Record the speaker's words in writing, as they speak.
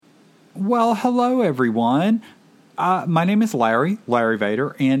Well, hello everyone. My name is Larry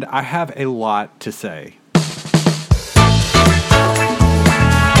Vader, and I have a lot to say.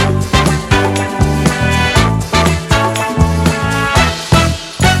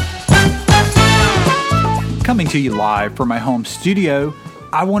 Coming to you live from my home studio,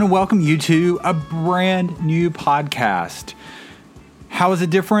 I want to welcome you to a brand new podcast. How is it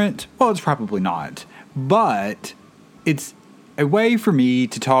different? Well, it's probably not, but it's a way for me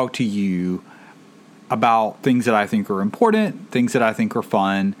to talk to you about things that I think are important, things that I think are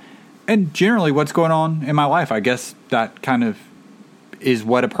fun, and generally what's going on in my life. I guess that kind of is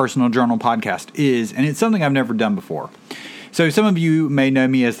what a personal journal podcast is, and it's something I've never done before. So some of you may know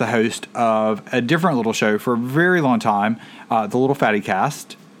me as the host of a different little show for a very long time, the Little Fatty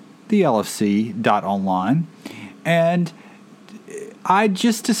Cast, the LFC.online, and I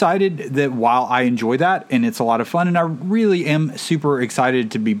just decided that while I enjoy that and it's a lot of fun, and I really am super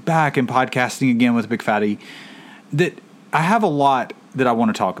excited to be back and podcasting again with Big Fatty, that I have a lot that I want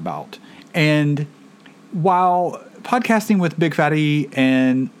to talk about. And while podcasting with Big Fatty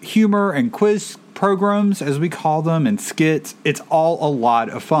and humor and quiz programs, as we call them, and skits, it's all a lot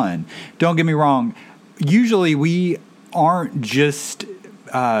of fun. Don't get me wrong. Usually we aren't just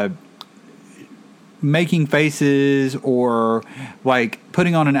making faces or like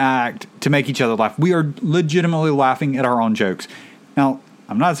putting on an act to make each other laugh. We are legitimately laughing at our own jokes. Now,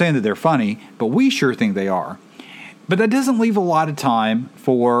 I'm not saying that they're funny, but we sure think they are. But that doesn't leave a lot of time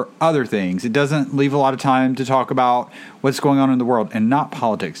for other things. It doesn't leave a lot of time to talk about what's going on in the world, and not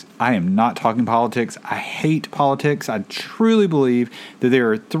politics. I am not talking politics. I hate politics. I truly believe that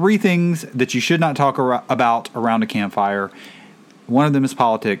there are three things that you should not talk about around a campfire. One of them is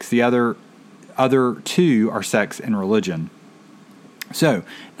politics. The other two are sex and religion. So,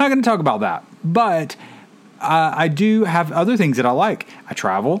 not going to talk about that. But I do have other things that I like. I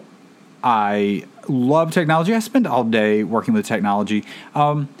travel. I love technology. I spend all day working with technology.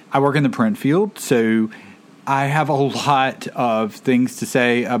 I work in the print field, so I have a lot of things to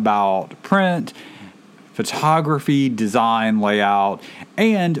say about print, photography, design, layout,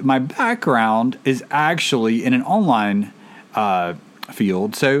 and my background is actually in an online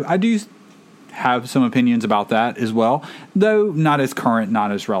field. So I do have some opinions about that as well, though not as current,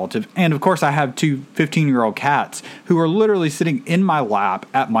 not as relative. And of course, I have two 15-year-old cats who are literally sitting in my lap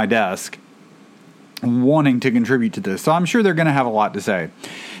at my desk wanting to contribute to this. So I'm sure they're going to have a lot to say.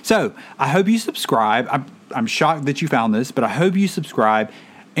 So I hope you subscribe. I'm shocked that you found this, but I hope you subscribe.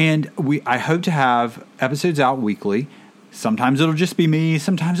 And I hope to have episodes out weekly. Sometimes it'll just be me.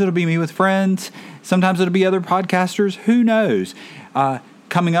 Sometimes it'll be me with friends. Sometimes it'll be other podcasters. Who knows?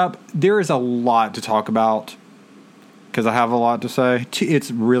 Coming up, there is a lot to talk about because I have a lot to say. It's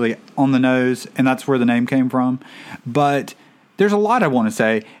really on the nose, and that's where the name came from. But there's a lot I want to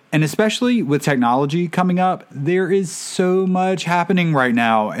say, and especially with technology coming up, there is so much happening right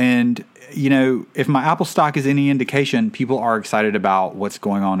now. And, you know, if my Apple stock is any indication, people are excited about what's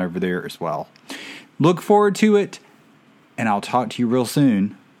going on over there as well. Look forward to it, and I'll talk to you real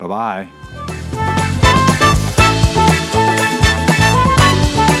soon. Bye-bye.